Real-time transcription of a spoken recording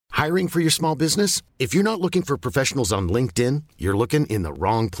Hiring for your small business? If you're not looking for professionals on LinkedIn, you're looking in the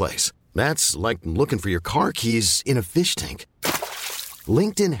wrong place. That's like looking for your car keys in a fish tank.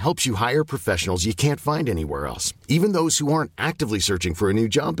 LinkedIn helps you hire professionals you can't find anywhere else, even those who aren't actively searching for a new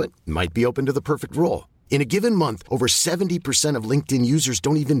job but might be open to the perfect role. In a given month, over 70% of LinkedIn users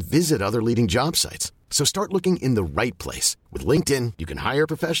don't even visit other leading job sites. So start looking in the right place. With LinkedIn, you can hire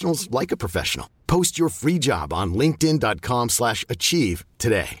professionals like a professional. Post your free job on linkedin.com/achieve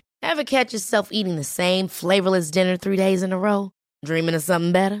today. Ever catch yourself eating the same flavorless dinner 3 days in a row? Dreaming of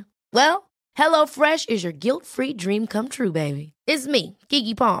something better? Well, HelloFresh is your guilt-free dream come true, baby. It's me,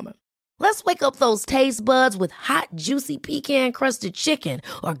 Keke Palmer. Let's wake up those taste buds with hot, juicy pecan-crusted chicken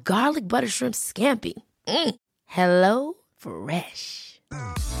or garlic butter shrimp scampi. Hello Fresh.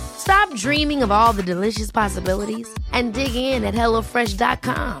 Stop dreaming of all the delicious possibilities and dig in at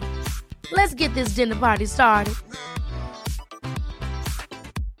HelloFresh.com. Let's get this dinner party started.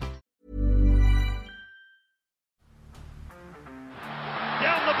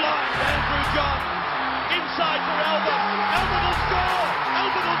 Down the blind, Andrew John. Inside for Elba. Elba will score.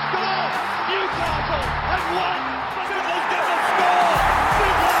 Elba will score. Newcastle have won. Fiddler's never score.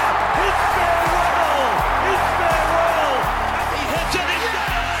 Fiddler, it's farewell. It's farewell. And he hits it. He's got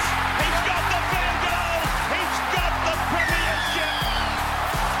it. He's got the fair goal. He's got the premiership.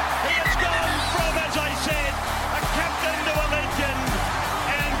 He has gone from, as I said, a captain to a legend.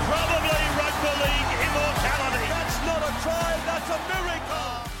 And probably rugby league immortality. That's not a try. That's a miracle.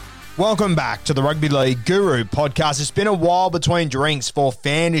 Welcome back to the Rugby League Guru podcast. It's been a while between drinks for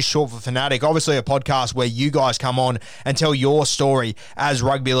Fan is short for Fanatic. Obviously a podcast where you guys come on and tell your story as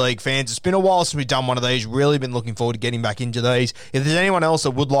rugby league fans. It's been a while since we've done one of these. Really been looking forward to getting back into these. If there's anyone else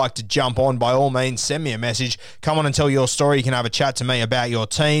that would like to jump on, by all means, send me a message. Come on and tell your story. You can have a chat to me about your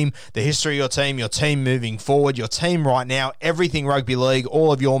team, the history of your team moving forward, your team right now, everything rugby league,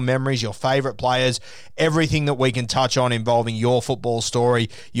 all of your memories, your favourite players, everything that we can touch on involving your football story,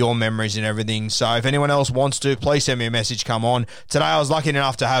 your memories and everything. So if anyone else wants to, please send me a message. Come on. Today I was lucky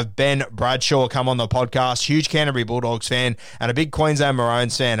enough to have Ben Bradshaw come on the podcast. Huge Canterbury Bulldogs fan and a big Queensland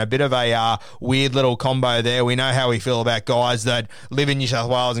Maroons fan. A bit of a weird little combo there. We know how we feel about guys that live in New South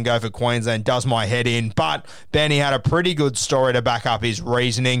Wales and go for Queensland. Does my head in. But Ben, he had a pretty good story to back up his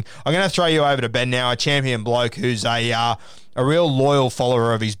reasoning. I'm going to throw you over to Ben now, a champion bloke who's a real loyal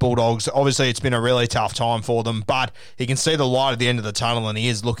follower of his Bulldogs. Obviously, it's been a really tough time for them, but he can see the light at the end of the tunnel and he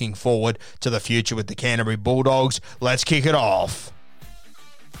is looking forward to the future with the Canterbury Bulldogs. Let's kick it off.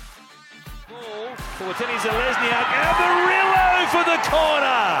 Ball for Tini Zalesniak and Murillo for the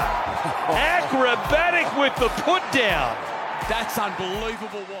corner. Acrobatic with the put down. That's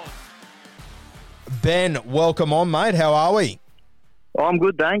unbelievable. Ben, welcome on, mate. How are we? Oh, I'm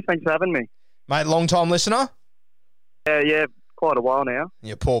good, thanks. Thanks for having me. Mate, long-time listener? Yeah, quite a while now.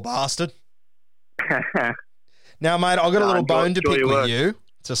 You poor bastard. Now, mate, I've got a little bone to pick with you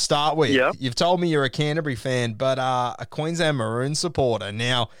to start with. Yep. You've told me you're a Canterbury fan, but a Queensland Maroons supporter.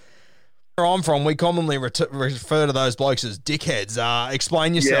 Now, where I'm from, we commonly refer to those blokes as dickheads.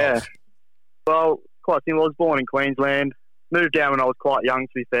 Explain yourself. Yeah. Well, quite simple. I was born in Queensland. Moved down when I was quite young,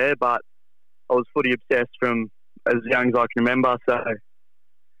 to be fair, but I was footy obsessed from as young as I can remember, so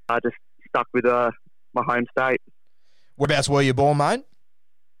I just stuck with my home state. Whereabouts were you born, mate?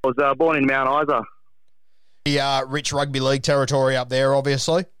 I was born in Mount Isa. The rich rugby league territory up there,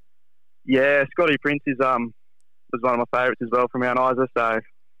 obviously. Yeah, Scotty Prince was one of my favourites as well from Mount Isa, so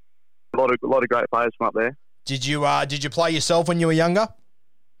a lot of great players from up there. Did you play yourself when you were younger?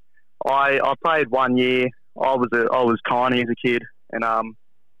 I played 1 year. I was tiny as a kid and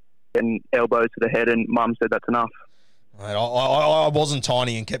getting elbows to the head, and Mum said that's enough. Mate, I wasn't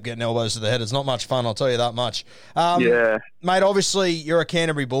tiny and kept getting elbows to the head. It's not much fun, I'll tell you that much. Yeah. Mate, obviously you're a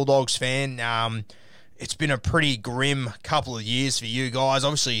Canterbury Bulldogs fan. It's been a pretty grim couple of years for you guys.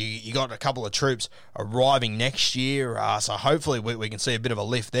 Obviously, you got a couple of troops arriving next year, so hopefully we can see a bit of a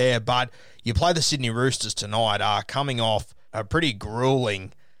lift there. But you play the Sydney Roosters tonight, coming off a pretty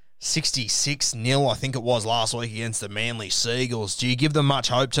gruelling 66-0, I think it was last week, against the Manly Seagulls. Do you give them much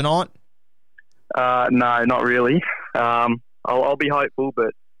hope tonight? No, not really. I'll be hopeful,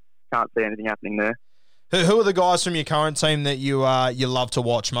 but can't see anything happening there. Who are the guys from your current team that you love to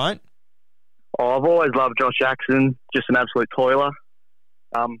watch, mate? Oh, I've always loved Josh Jackson, just an absolute toiler.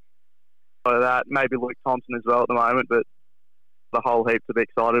 That maybe Luke Thompson as well at the moment, but the whole heap to be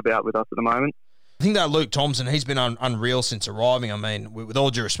excited about with us at the moment. I think that Luke Thompson, he's been unreal since arriving. I mean, with all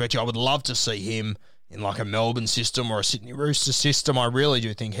due respect, I would love to see him in like a Melbourne system or a Sydney Roosters system. I really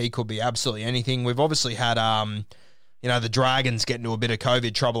do think he could be absolutely anything. We've obviously had, the Dragons get into a bit of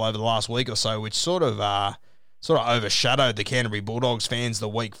COVID trouble over the last week or so, which sort of sort of overshadowed the Canterbury Bulldogs fans the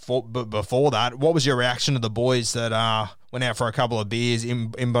week before that. What was your reaction to the boys that went out for a couple of beers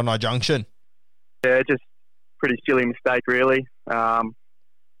in Bondi Junction? Yeah, just pretty silly mistake, really. I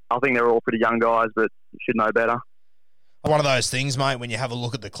think they're all pretty young guys, but should know better. One of those things, mate, when you have a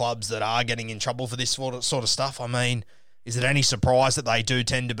look at the clubs that are getting in trouble for this sort of stuff, I mean, is it any surprise that they do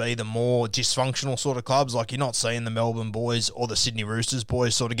tend to be the more dysfunctional sort of clubs? Like, you're not seeing the Melbourne boys or the Sydney Roosters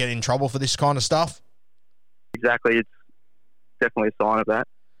boys sort of get in trouble for this kind of stuff? Exactly. It's definitely a sign of that.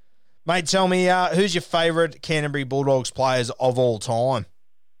 Mate, tell me, who's your favourite Canterbury Bulldogs players of all time?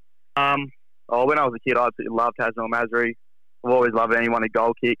 When I was a kid, I absolutely loved Hasnal Masri. I've always loved anyone at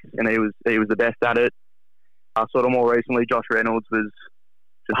goal kicks, and he was the best at it. Sort of more recently, Josh Reynolds was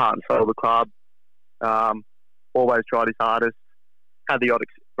the heart and soul of the club. Always tried his hardest. Had the odd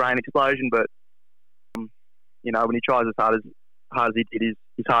brain explosion, but when he tries as hard as he did,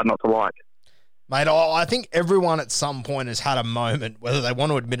 he's hard not to like. Mate, I think everyone at some point has had a moment, whether they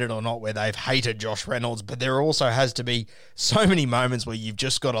want to admit it or not, where they've hated Josh Reynolds, but there also has to be so many moments where you've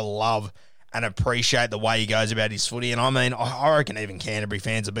just got to love and appreciate the way he goes about his footy. And I mean, I reckon even Canterbury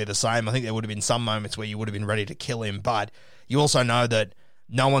fans would be the same. I think there would have been some moments where you would have been ready to kill him, but you also know that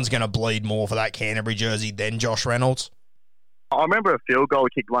no one's going to bleed more for that Canterbury jersey than Josh Reynolds. I remember a field goal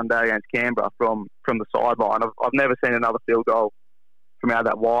he kicked one day against Canberra from the sideline. I've never seen another field goal from out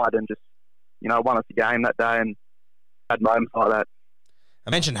that wide, and just won us the game that day and had moments like that.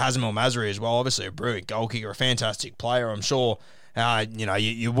 I mentioned Hasnaul Masri as well. Obviously a brilliant goal kicker, a fantastic player. I'm sure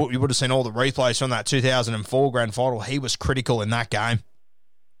you would have seen all the replays from that 2004 grand final. He was critical in that game.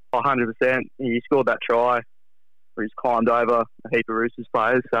 100%. He scored that try where he's climbed over a heap of Roosters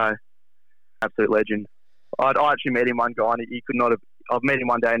players. So, absolute legend. I actually met him one guy, and I've met him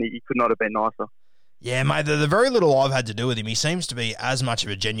one day, and he could not have been nicer. Yeah, mate, the very little I've had to do with him, he seems to be as much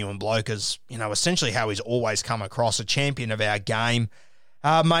of a genuine bloke as, essentially how he's always come across, a champion of our game.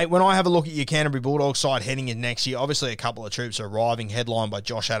 Mate, when I have a look at your Canterbury Bulldogs side heading in next year, obviously a couple of troops are arriving, headlined by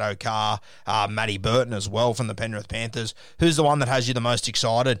Josh Addo-Carr, Matty Burton as well from the Penrith Panthers. Who's the one that has you the most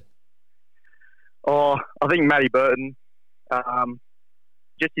excited? Oh, I think Matty Burton.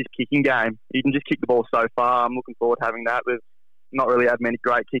 Just his kicking game. He can just kick the ball so far. I'm looking forward to having that. We've not really had many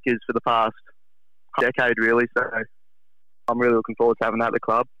great kickers for the past decade, really, so I'm really looking forward to having that at the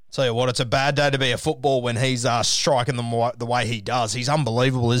club. Tell you what, it's a bad day to be a football when he's striking them the way he does. He's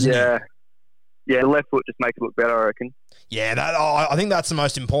unbelievable, isn't he? Yeah, the left foot just makes it look better, I reckon. Yeah, I think that's the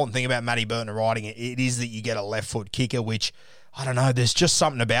most important thing about Matty Burton riding it. It is that you get a left foot kicker, which, I don't know, there's just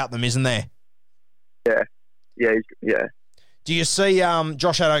something about them, isn't there? Yeah. Do you see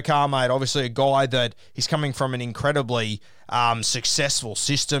Josh Addo-Carr, mate? Obviously, a guy that he's coming from an incredibly successful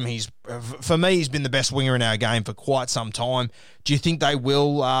system. For me, he's been the best winger in our game for quite some time. Do you think they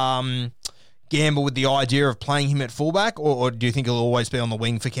will gamble with the idea of playing him at fullback, or do you think he'll always be on the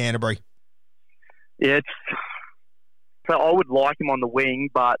wing for Canterbury? Yeah, so I would like him on the wing,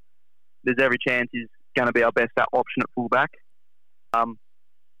 but there's every chance he's going to be our best option at fullback.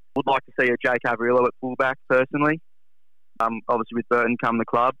 Would like to see a Jake Averillo at fullback personally. Obviously with Burton come the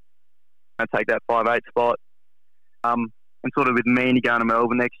club, I'll take that 5'8" spot. And sort of with Meaney going to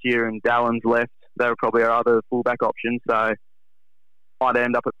Melbourne next year and Dallins left, they were probably our other fullback options. So might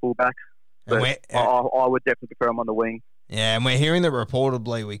end up at fullback. But I would definitely prefer him on the wing. Yeah, and we're hearing that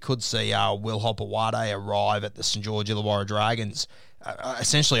reportedly we could see Will Hopewade arrive at the St George Illawarra Dragons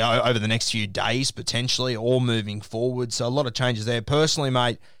essentially over the next few days, potentially, or moving forward. So a lot of changes there. Personally,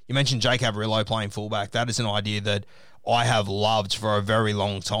 mate, you mentioned Jake Averillo playing fullback. That is an idea that I have loved for a very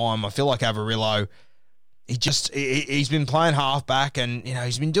long time. I feel like Averillo, he's been playing halfback and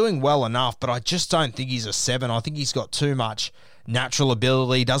he's been doing well enough, but I just don't think he's a 7. I think he's got too much natural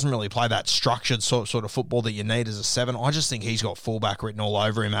ability. He doesn't really play that structured sort of football that you need as a 7. I just think he's got fullback written all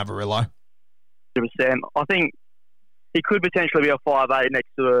over him, Averillo. 100%. I think he could potentially be a 5'8" next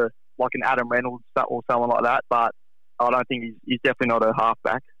to an Adam Reynolds or someone like that, but I don't think he's definitely not a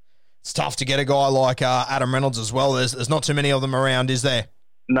halfback. It's tough to get a guy like Adam Reynolds as well. There's not too many of them around, is there?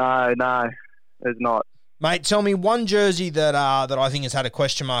 No, there's not. Mate, tell me one jersey that I think has had a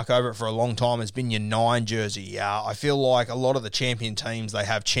question mark over it for a long time has been your 9 jersey. I feel like a lot of the champion teams, they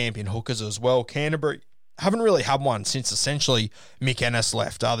have champion hookers as well. Canterbury haven't really had one since essentially Mick Ennis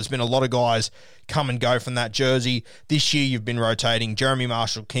left. There's been a lot of guys come and go from that jersey. This year you've been rotating Jeremy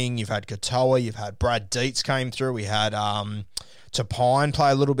Marshall-King, you've had Katoa, you've had Brad Dietz came through, we had Tapine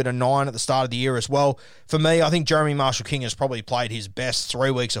play a little bit of 9 at the start of the year as well. For me, I think Jeremy Marshall-King has probably played his best 3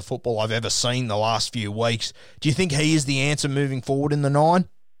 weeks of football I've ever seen the last few weeks. Do you think he is the answer moving forward in the 9?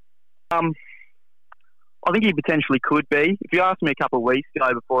 I think he potentially could be. If you asked me a couple of weeks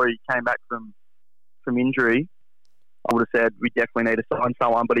ago before he came back from from injury, I would have said we definitely need to sign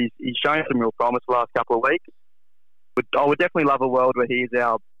someone, but he's shown some real promise the last couple of weeks. But I would definitely love a world where he is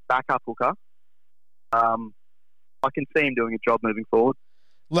our backup hooker. I can see him doing a job moving forward.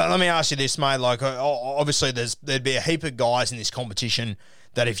 Let me ask you this, mate. Like, obviously, there'd be a heap of guys in this competition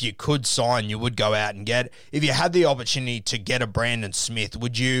that if you could sign, you would go out and get. If you had the opportunity to get a Brandon Smith,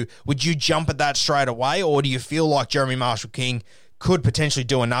 would you jump at that straight away, or do you feel like Jeremy Marshall-King could potentially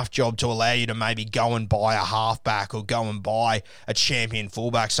do enough job to allow you to maybe go and buy a halfback or go and buy a champion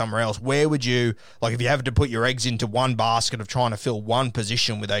fullback somewhere else? Where would you, like, if you have to put your eggs into one basket of trying to fill one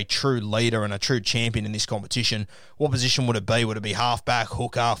position with a true leader and a true champion in this competition, what position would it be? Would it be halfback,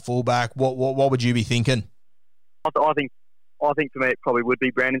 hooker, fullback? What would you be thinking? I think for me it probably would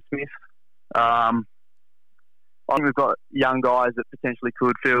be Brandon Smith. I think we've got young guys that potentially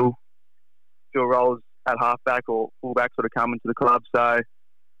could fill roles at halfback or fullback sort of come into the club. So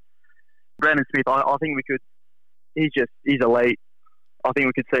Brandon Smith, I think we could. He's elite. I think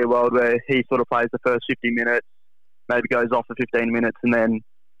we could see a world where he sort of plays the first 50 minutes, maybe goes off for 15 minutes, and then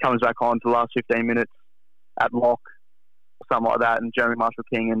comes back on for the last 15 minutes at lock or something like that. And Jeremy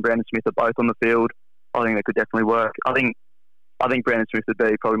Marshall-King and Brandon Smith are both on the field. I think that could definitely work. I think Brandon Smith would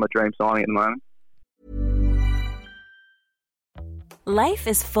be probably my dream signing at the moment. Life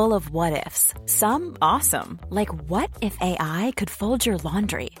is full of what-ifs. Some awesome, like what if AI could fold your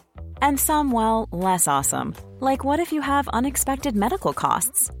laundry? And some, well, less awesome, like what if you have unexpected medical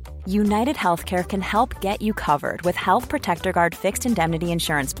costs? United Healthcare can help get you covered with Health Protector Guard fixed indemnity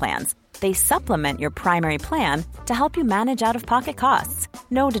insurance plans. They supplement your primary plan to help you manage out-of-pocket costs.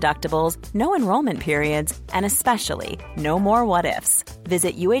 No deductibles, no enrollment periods, and especially no more what-ifs.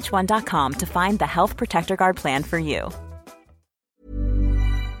 Visit uh1.com to find the Health Protector Guard plan for you.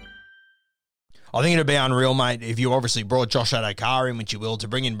 I think it'd be unreal, mate, if you obviously brought Josh Adokar in, which you will, to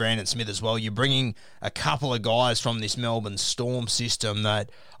bring in Brandon Smith as well. You're bringing a couple of guys from this Melbourne Storm system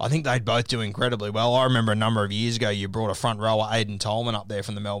that I think they'd both do incredibly well. I remember a number of years ago you brought a front rower, Aiden Tolman, up there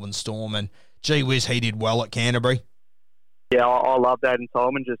from the Melbourne Storm, and gee whiz, he did well at Canterbury. Yeah, I loved Aiden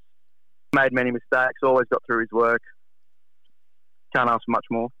Tolman. Just made many mistakes, always got through his work. Can't ask for much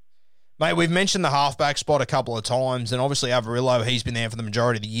more. Mate, we've mentioned the halfback spot a couple of times, and obviously Averillo, he's been there for the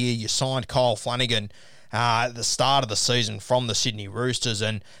majority of the year. You signed Kyle Flanagan at the start of the season from the Sydney Roosters,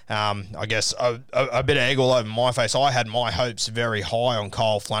 and I guess a bit of egg all over my face. I had my hopes very high on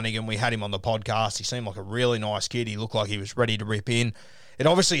Kyle Flanagan. We had him on the podcast. He seemed like a really nice kid. He looked like he was ready to rip in. It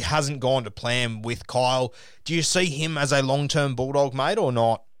obviously hasn't gone to plan with Kyle. Do you see him as a long-term Bulldog, mate, or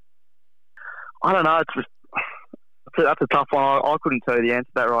not? I don't know. That's a tough one. I couldn't tell you the answer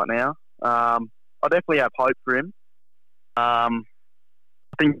to that right now. I definitely have hope for him. I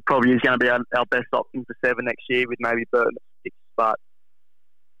think probably he's going to be our best option for 7 next year with maybe Burton at 6, but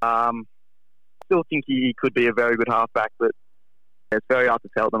I still think he could be a very good halfback, but it's very hard to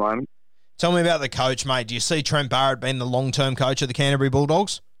tell at the moment. Tell me about the coach, mate. Do you see Trent Barrett being the long-term coach of the Canterbury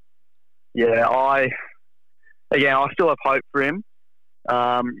Bulldogs? Yeah, I still have hope for him.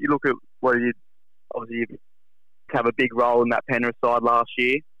 You look at what he did, obviously you have a big role in that Penrith side last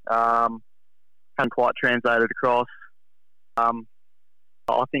year. Hadn't quite translated across. I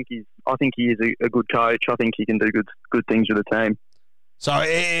think he is a good coach. I think he can do good things with the team. So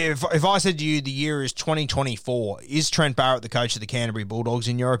if I said to you the year is 2024, is Trent Barrett the coach of the Canterbury Bulldogs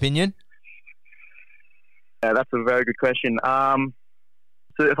in your opinion? Yeah, that's a very good question. So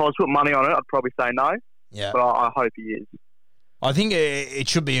if I was to put money on it, I'd probably say no. Yeah, but I hope he is. I think it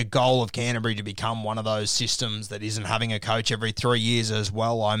should be a goal of Canterbury to become one of those systems that isn't having a coach every 3 years as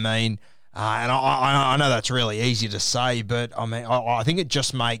well. I mean, and I know that's really easy to say, but I mean, I think it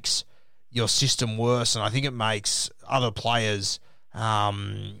just makes your system worse, and I think it makes other players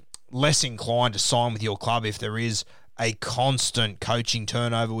less inclined to sign with your club if there is a constant coaching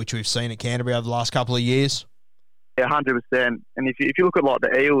turnover, which we've seen at Canterbury over the last couple of years. Yeah, 100%. And if you look at like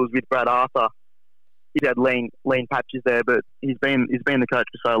the Eels with Brad Arthur, he's had lean patches there, but he's been the coach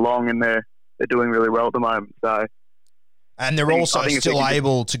for so long, and they're doing really well at the moment. So, and they're also still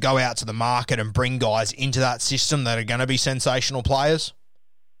able to go out to the market and bring guys into that system that are going to be sensational players.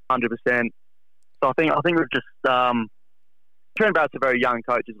 100%. So I think we've just Trent Barrett's a very young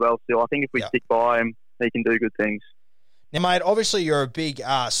coach as well. Still, I think if we stick by him, he can do good things. Now, mate, obviously you're a big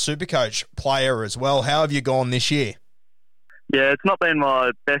Supercoach player as well. How have you gone this year? Yeah, it's not been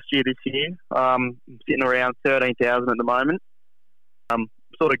my best year this year. I'm sitting around 13,000 at the moment.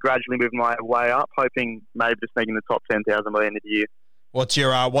 Sort of gradually moving my way up, hoping maybe just making the top 10,000 by the end of the year.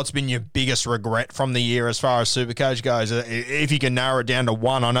 What's been your biggest regret from the year as far as Supercoach goes? If you can narrow it down to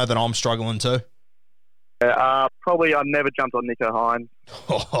one, I know that I'm struggling too. Probably I never jumped on Nicho Hines.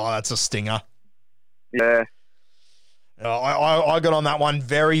 Oh, that's a stinger. Yeah. I got on that one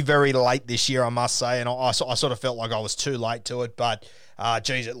very, very late this year, I must say, and I sort of felt like I was too late to it, but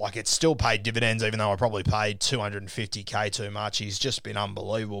geez, it still paid dividends, even though I probably paid $250K too much. He's just been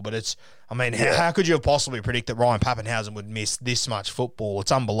unbelievable, but how could you have possibly predicted that Ryan Pappenhausen would miss this much football?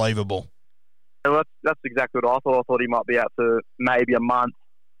 It's unbelievable. Well, that's exactly what I thought. I thought he might be out for maybe a month,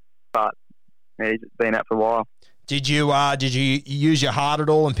 but he's been out for a while. Did you use your heart at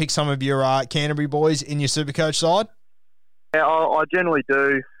all and pick some of your Canterbury boys in your Supercoach side? Yeah, I generally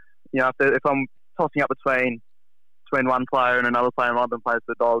do. You know, if I'm tossing up between one player and another player, and one of them plays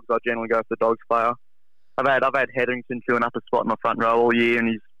for the Dogs, I generally go for the Dogs player. I've had Hetherington filling up a spot in my front row all year, and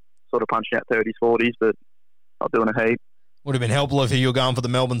he's sort of punching out 30s, 40s, but not doing a heap. Would have been helpful if you were going for the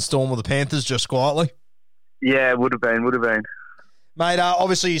Melbourne Storm or the Panthers, just quietly. Yeah, would have been. Mate,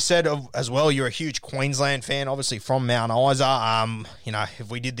 obviously you said as well you're a huge Queensland fan, obviously from Mount Isa. If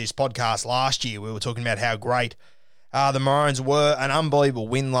we did this podcast last year, we were talking about how great the Maroons were. An unbelievable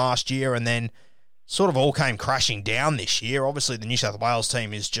win last year, and then sort of all came crashing down this year. Obviously, the New South Wales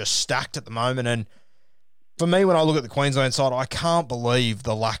team is just stacked at the moment, and for me, when I look at the Queensland side, I can't believe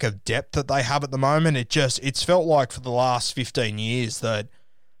the lack of depth that they have at the moment. It's felt like for the last 15 years that,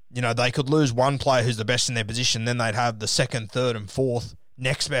 they could lose one player who's the best in their position, then they'd have the second, third, and fourth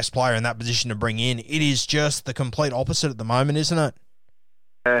next best player in that position to bring in. It is just the complete opposite at the moment, isn't it?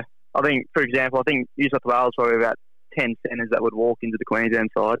 I think, for example, New South Wales probably about 10 centres that would walk into the Queensland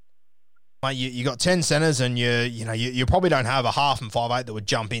side. Mate, you got 10 centres, and you probably don't have a half and 5'8" that would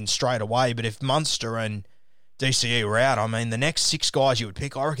jump in straight away. But if Munster and DCE were out, the next 6 guys you would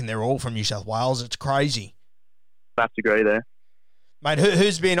pick, I reckon they're all from New South Wales. It's crazy. I have to agree there. Mate,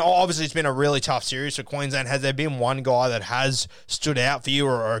 who's been, obviously it's been a really tough series for Queensland. Has there been one guy that has stood out for you,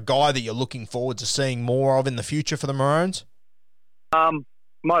 or a guy that you're looking forward to seeing more of in the future for the Maroons? Mo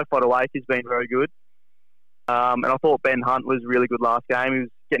Fotuaika has been very good. And I thought Ben Hunt was really good last game. He was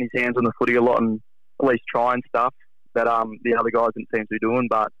getting his hands on the footy a lot and at least trying stuff that the other guys didn't seem to be doing,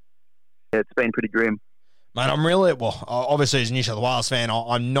 but yeah, it's been pretty grim. Mate, obviously as a New South Wales fan,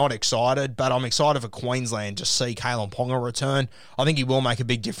 I'm not excited, but I'm excited for Queensland to see Kalyn Ponga return. I think he will make a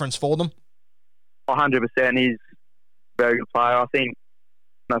big difference for them. 100%. He's a very good player. I don't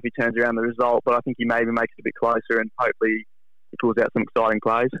know if he turns around the result, but I think he maybe makes it a bit closer and hopefully he pulls out some exciting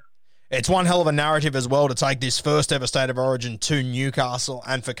plays. It's one hell of a narrative as well to take this first ever State of Origin to Newcastle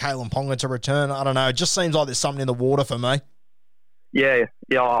and for Kalyn Ponga to return. I don't know. It just seems like there's something in the water for me. Yeah,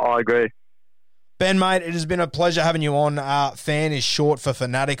 I agree. Ben, mate, it has been a pleasure having you on. Fan is short for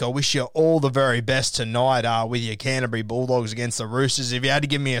fanatic. I wish you all the very best tonight with your Canterbury Bulldogs against the Roosters. If you had to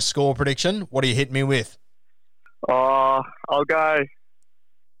give me a score prediction, what do you hit me with? I want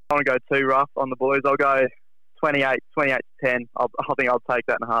to go too rough on the boys. I'll go 28-10. I think I'll take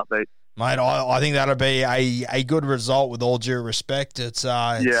that in a heartbeat. Mate, I think that'll be a good result with all due respect. It's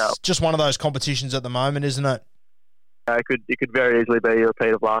just one of those competitions at the moment, isn't it? It could very easily be a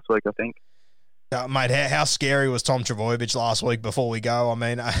repeat of last week, I think. Mate, how scary was Tom Trbojevic last week before we go?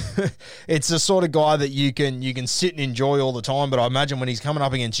 It's the sort of guy that you can sit and enjoy all the time, but I imagine when he's coming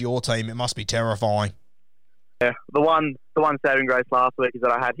up against your team, it must be terrifying. Yeah, the one saving grace last week is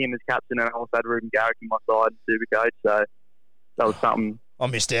that I had him as captain and I also had Ruben Garrick in my side in Supercoach, so that was something. I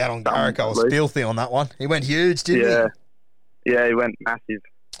missed out on Garrick. I was filthy on that one. He went huge, didn't he? Yeah, he went massive.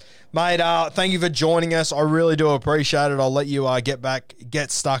 Mate, thank you for joining us. I really do appreciate it. I'll let you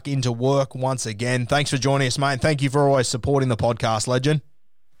get stuck into work once again. Thanks for joining us, mate. And thank you for always supporting the podcast, legend.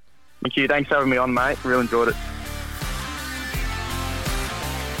 Thank you. Thanks for having me on, mate. Really enjoyed it.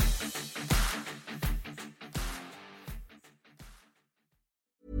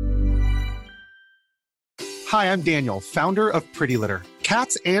 Hi, I'm Daniel, founder of Pretty Litter.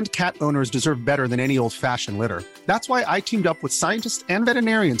 Cats and cat owners deserve better than any old-fashioned litter. That's why I teamed up with scientists and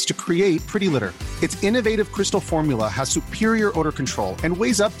veterinarians to create Pretty Litter. Its innovative crystal formula has superior odor control and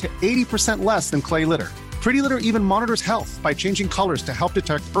weighs up to 80% less than clay litter. Pretty Litter even monitors health by changing colors to help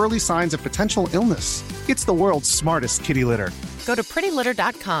detect early signs of potential illness. It's the world's smartest kitty litter. Go to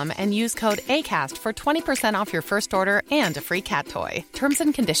prettylitter.com and use code ACAST for 20% off your first order and a free cat toy. Terms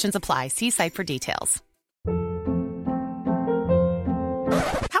and conditions apply. See site for details.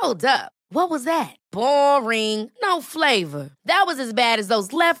 Hold up. What was that? Boring. No flavor. That was as bad as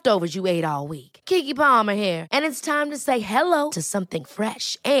those leftovers you ate all week. Keke Palmer here, and it's time to say hello to something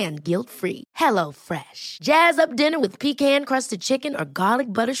fresh and guilt-free. Hello Fresh. Jazz up dinner with pecan-crusted chicken or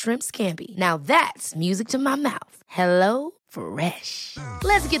garlic butter shrimp scampi. Now that's music to my mouth. Hello Fresh.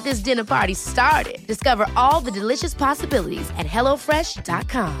 Let's get this dinner party started. Discover all the delicious possibilities at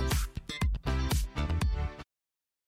HelloFresh.com.